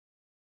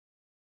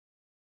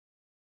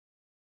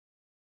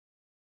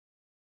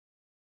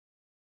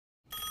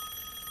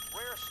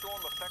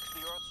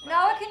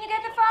Noah, can you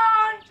get the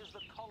phone?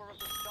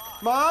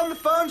 Mom, the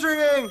phone's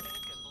ringing.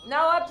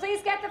 Noah,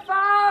 please get the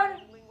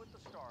phone.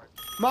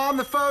 Mom,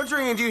 the phone's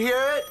ringing. Do you hear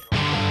it?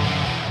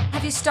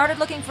 Have you started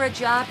looking for a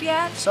job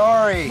yet?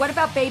 Sorry. What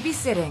about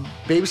babysitting?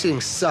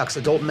 Babysitting sucks.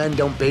 Adult men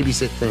don't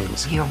babysit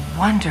things. You're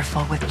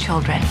wonderful with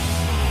children.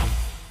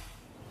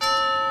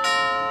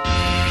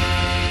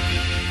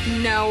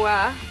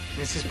 Noah.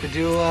 Mrs.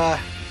 Padula.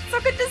 So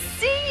good to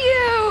see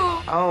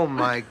you. Oh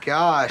my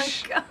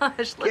gosh. Oh my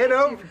gosh. Get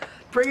over.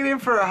 Bring it in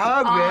for a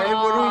hug, man.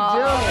 What are we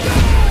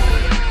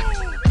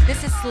doing?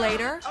 This is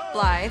Slater,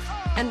 Blythe,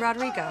 and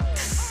Rodrigo.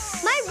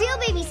 My real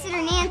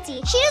babysitter,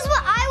 Nancy, she does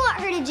what I want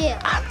her to do.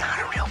 I'm not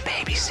a real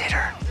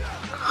babysitter.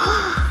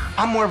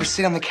 I'm more of a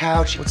sit on the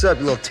couch. What's up,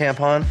 you little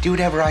tampon? Do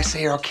whatever I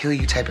say or I'll kill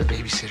you type of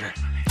babysitter.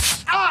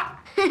 Ah!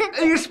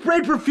 You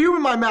sprayed perfume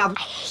in my mouth.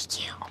 I hate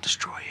you. I'll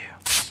destroy you.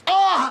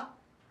 Ah!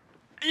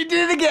 You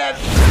did it again.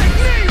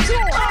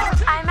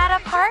 I'm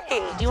at a party.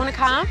 Do you want to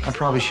come? I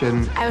probably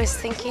shouldn't. I was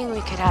thinking we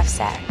could have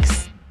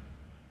sex.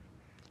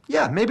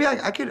 Yeah, maybe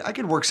I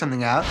could work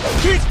something out.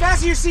 Kids,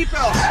 fasten your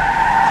seatbelts.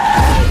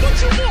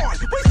 What you want?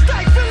 We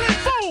stifling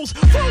fools.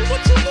 Fool,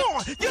 what you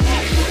want?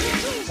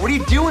 What are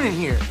you doing in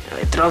here?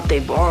 I throat they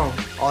bomb.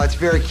 Oh, that's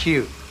very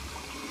cute.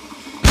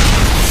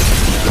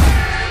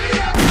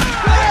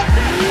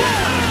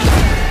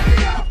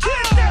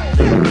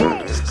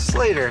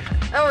 Slater.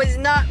 Oh, it's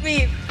not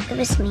me. It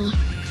was me.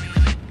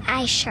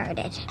 I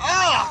sharded.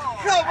 Oh,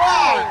 come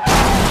on!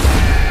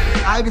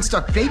 I've been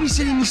stuck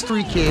babysitting these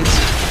 3 kids.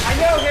 I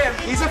know him.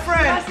 He's a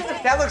friend.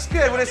 That looks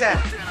good. What is that?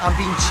 I'm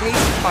being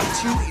chased by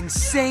 2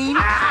 insane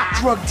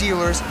drug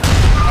dealers,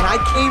 and I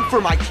came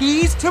for my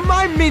keys to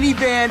my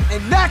minivan,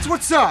 and that's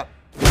what's up.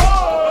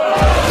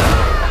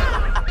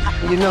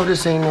 You know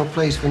this ain't no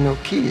place for no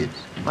kids.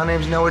 My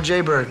name's Noah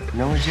Jaybird.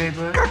 Noah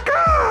Jaybird?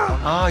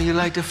 Oh, you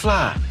like to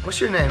fly.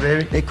 What's your name,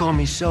 baby? They call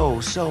me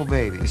Soul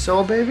Baby.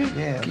 Soul, baby?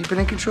 Yeah. Keep it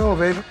in control,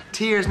 baby.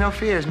 Tears, no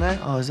fears, man.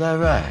 Oh, is that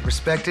right?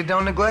 Respect it,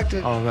 don't neglect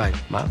it. All right,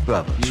 my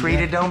brother. Treat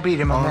it, don't beat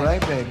it, my All man.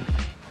 right, baby.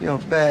 You're a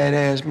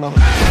badass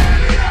mother.